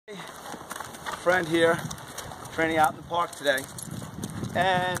Friend here, training out in the park today,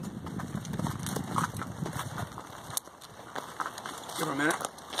 and give her a minute.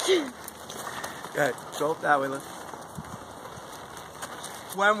 Go ahead, go up that way, Liv.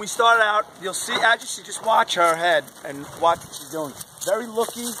 When we started out, you'll see, as you see, just watch her head and watch what she's doing. Very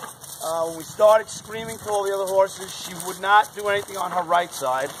looky. When we started screaming to all the other horses, she would not do anything on her right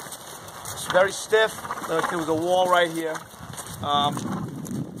side. She's very stiff. Like there was a wall right here.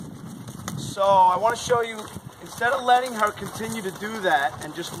 So I want to show you, instead of letting her continue to do that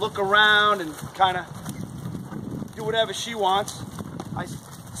and just look around and kind of do whatever she wants, I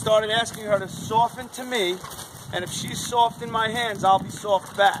started asking her to soften to me, and if she's soft in my hands, I'll be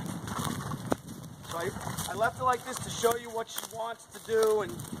soft back. So I left it like this to show you what she wants to do,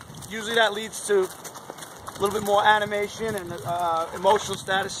 and usually that leads to a little bit more animation and emotional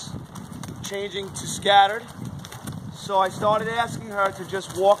status changing to scattered. So I started asking her to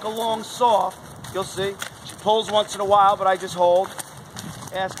just walk along soft. You'll see. She pulls once in a while, but I just hold.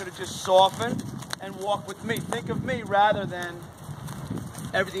 Ask her to just soften and walk with me. Think of me rather than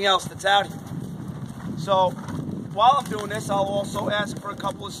everything else that's out here. So while I'm doing this, I'll also ask for a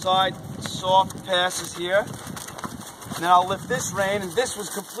couple of side soft passes here. And then I'll lift this rein, and this was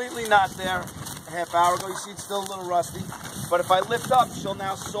completely not there a half hour ago. You see it's still a little rusty. But if I lift up, she'll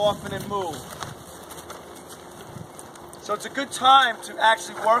now soften and move. So it's a good time to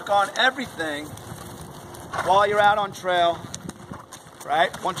actually work on everything while you're out on trail, right?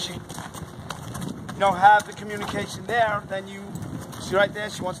 Once you have the communication there, then you see right there,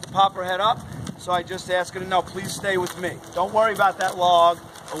 she wants to pop her head up. So I just ask her to, no, please stay with me. Don't worry about that log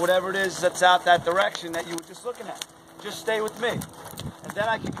or whatever it is that's out that direction that you were just looking at. Just stay with me. And then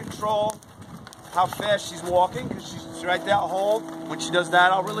I can control how fast she's walking, because she's right there, I'll hold. When she does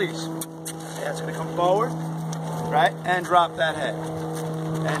that, I'll release. That's going to come forward, right? And drop that head.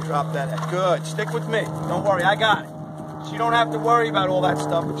 And drop that head. Good. Stick with me. Don't worry, I got it. She don't have to worry about all that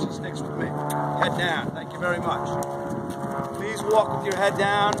stuff if she sticks with me. Head down. Thank you very much. Please walk with your head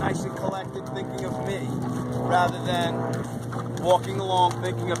down, nice and collected, thinking of me, rather than walking along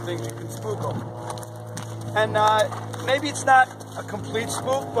thinking of things you can spook over. And maybe it's not a complete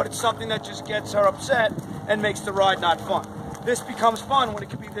spook, but it's something that just gets her upset and makes the ride not fun. This becomes fun when it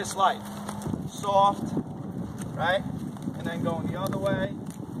can be this light. Soft, right? And then going the other way,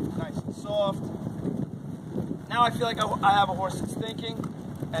 nice and soft. Now I feel like I have a horse that's thinking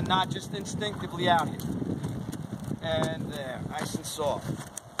and not just instinctively out here. And there, nice and soft.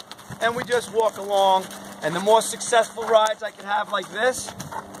 And we just walk along, and the more successful rides I can have like this,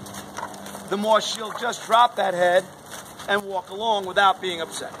 the more she'll just drop that head and walk along without being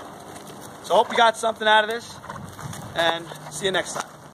upset. So I hope you got something out of this, and see you next time.